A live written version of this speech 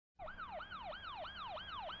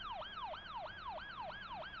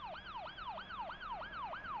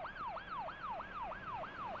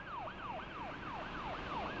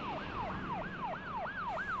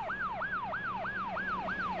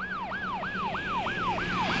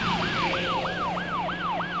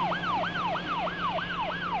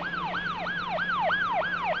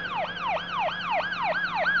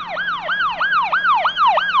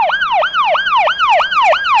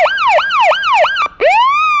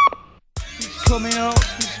coming up,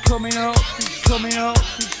 it's coming up, it's coming up,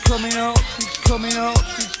 it's coming up, it's coming up,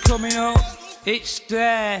 it's coming up, it's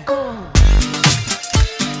there.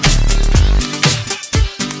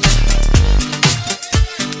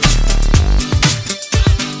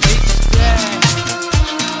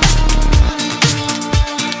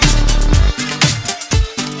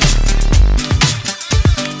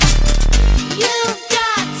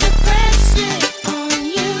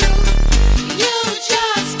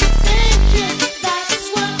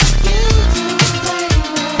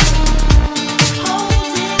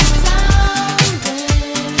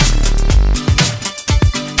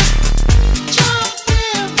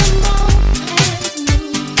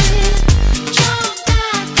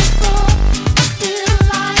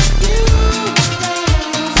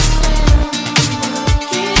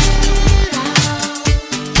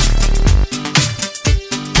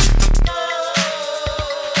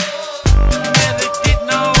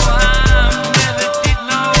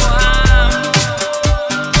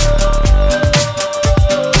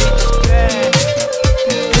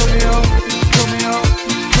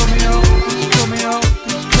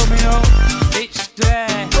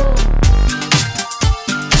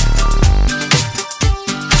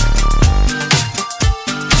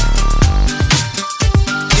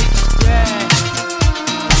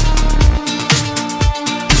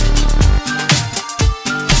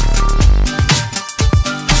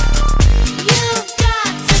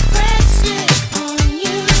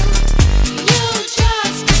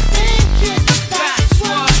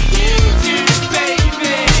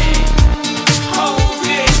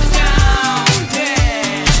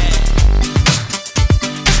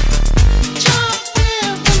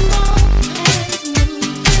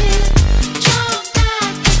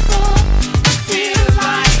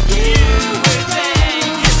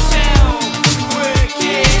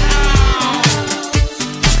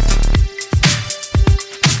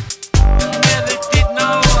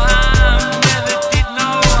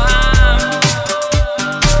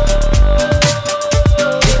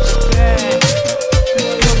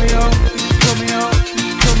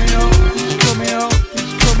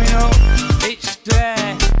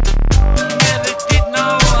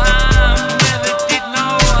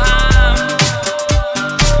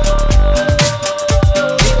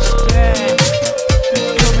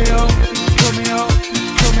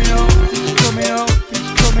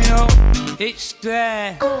 It's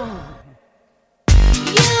there.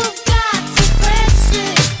 You've got to press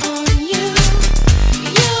it on you.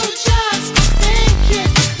 You just think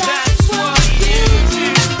it. That's what you do,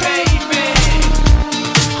 baby.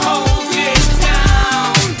 Hold it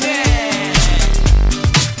down there.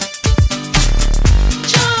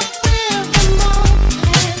 Jump with the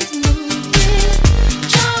moment, move it.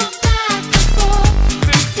 Jump back and forth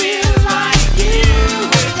and feel like you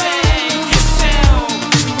within yourself.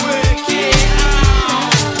 Work it.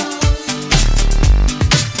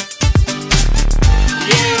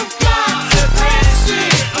 You've got to press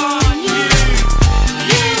it on you.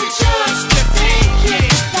 You just think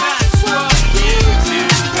it. That's what you do,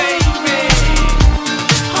 baby.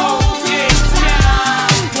 Hold it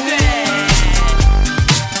down there.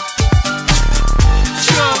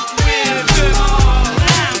 Jump with them all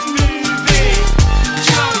and move it.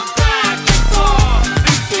 Jump back and forth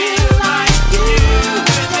and feel like you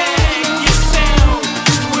within yourself.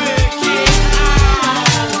 Work it out.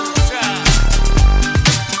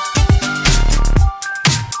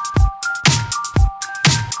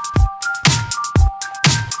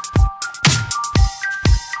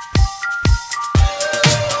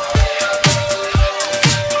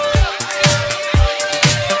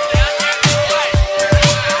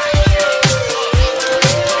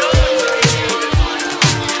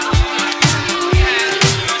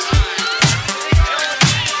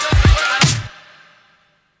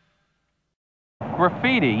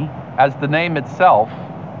 Graffiti, as the name itself,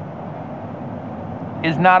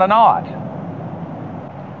 is not an art.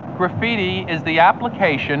 Graffiti is the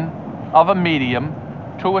application of a medium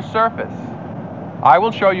to a surface. I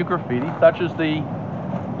will show you graffiti, such as the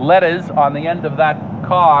letters on the end of that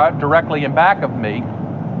car directly in back of me.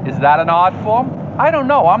 Is that an art form? I don't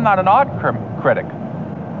know. I'm not an art critic.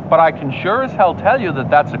 But I can sure as hell tell you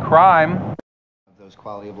that that's a crime. Those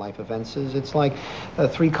quality of life offenses. It's like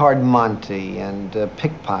three-card Monte and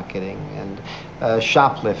pickpocketing and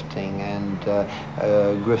shoplifting and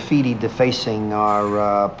graffiti defacing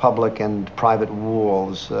our public and private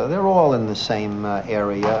walls. They're all in the same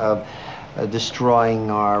area of destroying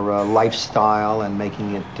our lifestyle and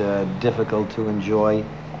making it difficult to enjoy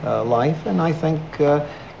life, and I think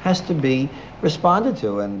has to be responded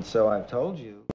to. And so I've told you.